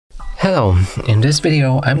Hello, in this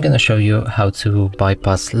video I'm gonna show you how to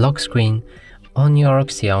bypass lock screen on your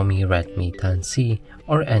Xiaomi Redmi 10C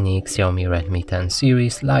or any Xiaomi Redmi 10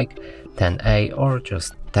 series like 10A or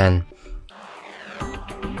just 10.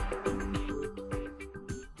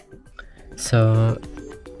 So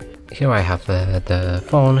here I have the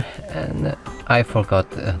phone and I forgot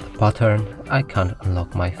the pattern. I can't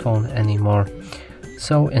unlock my phone anymore.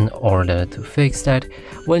 So in order to fix that,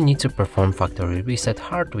 we'll need to perform factory reset,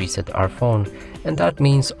 hard reset our phone, and that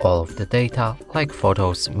means all of the data like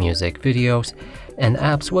photos, music, videos and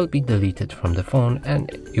apps will be deleted from the phone and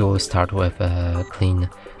you will start with a clean,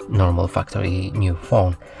 normal factory new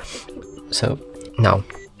phone. So now,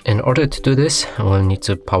 in order to do this, we'll need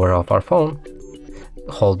to power off our phone,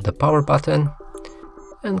 hold the power button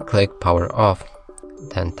and click power off,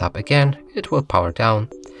 then tap again, it will power down.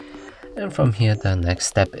 And from here the next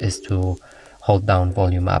step is to hold down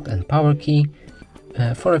volume up and power key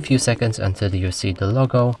for a few seconds until you see the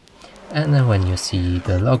logo, and then when you see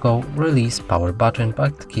the logo, release power button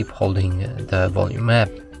but keep holding the volume up.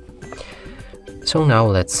 So now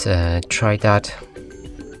let's try that.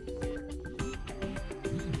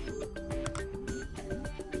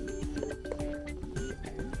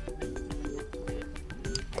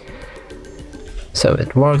 So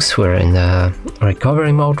it works, we're in the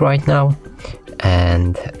recovery mode right now,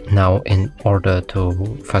 and now in order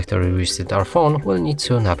to factory reset our phone we'll need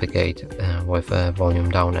to navigate with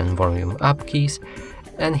volume down and volume up keys,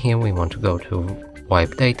 and here we want to go to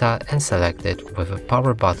wipe data and select it with a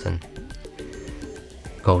power button.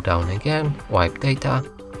 Go down again, wipe data,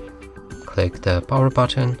 click the power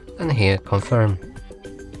button and here confirm.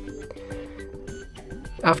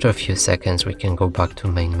 After a few seconds we can go back to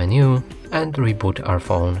main menu and reboot our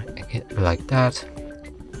phone like that.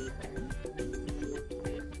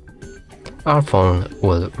 Our phone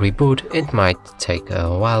will reboot. It might take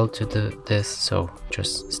a while to do this, so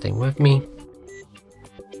just stay with me.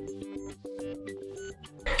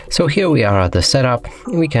 So here we are at the setup.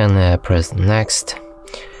 We can press next,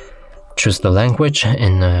 choose the language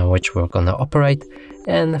in which we're gonna operate,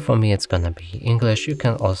 and for me it's gonna be English. You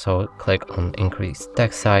can also click on increase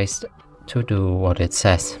text size to do what it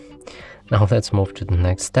says. Now let's move to the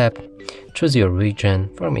next step. Choose your region.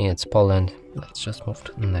 For me it's Poland. Let's just move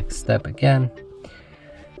to the next step again.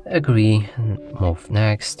 Agree and move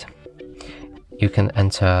next. You can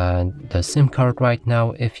enter the SIM card right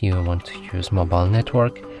now if you want to use mobile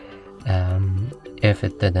network. If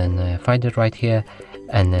it didn't find it right here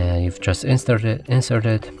and you've just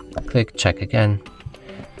inserted, click check again.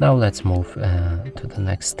 Now let's move to the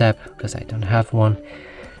next step because I don't have one.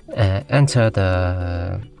 Enter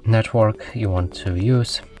the network you want to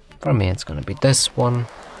use. For me it's gonna be this one.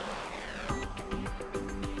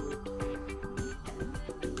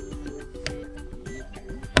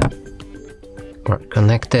 We're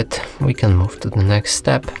connected. We can move to the next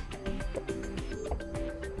step.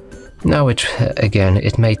 Now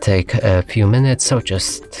it may take a few minutes, so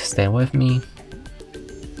just stay with me.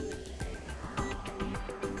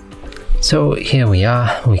 So here we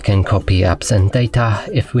are, we can copy apps and data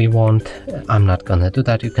if we want. I'm not gonna do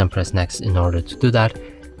that, you can press next in order to do that.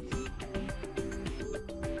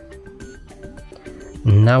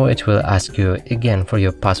 Now it will ask you again for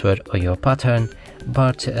your password or your pattern,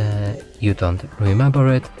 but you don't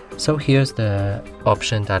remember it. So here's the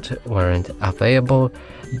option that weren't available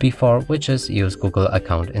before, which is use Google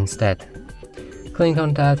account instead. Click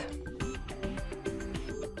on that.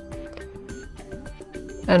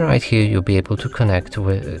 And right here you'll be able to connect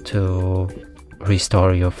to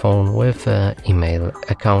restore your phone with an email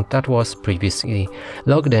account that was previously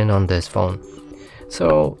logged in on this phone.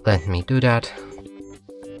 So let me do that.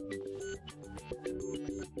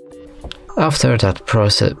 After that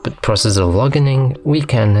process of logging in, we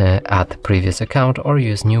can add the previous account or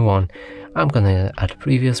use new one. I'm gonna add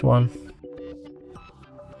previous one.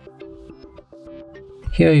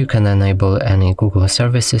 Here you can enable any Google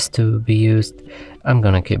services to be used. I'm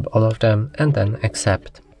gonna keep all of them and then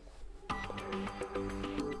accept.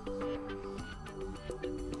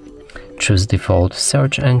 Choose default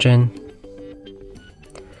search engine.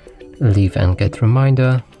 Leave and get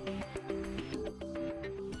reminder.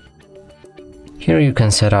 Here you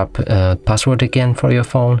can set up a password again for your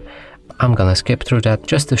phone. I'm gonna skip through that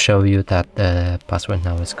just to show you that the password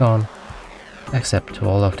now is gone. Accept to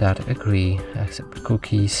all of that, agree, accept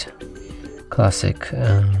cookies, classic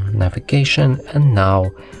navigation, and now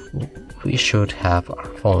we should have our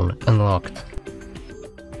phone unlocked.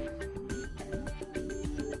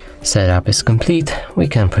 Setup is complete, we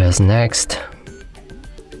can press next.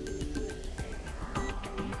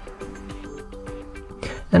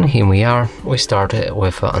 And here we are. We started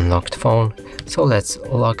with an unlocked phone, so let's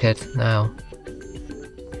lock it now.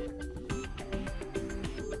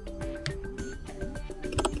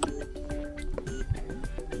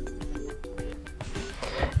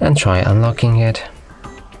 And try unlocking it.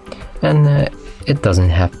 And it doesn't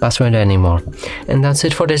have password anymore. And that's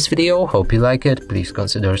it for this video. Hope you like it. Please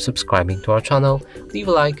consider subscribing to our channel, leave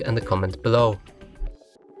a like and a comment below.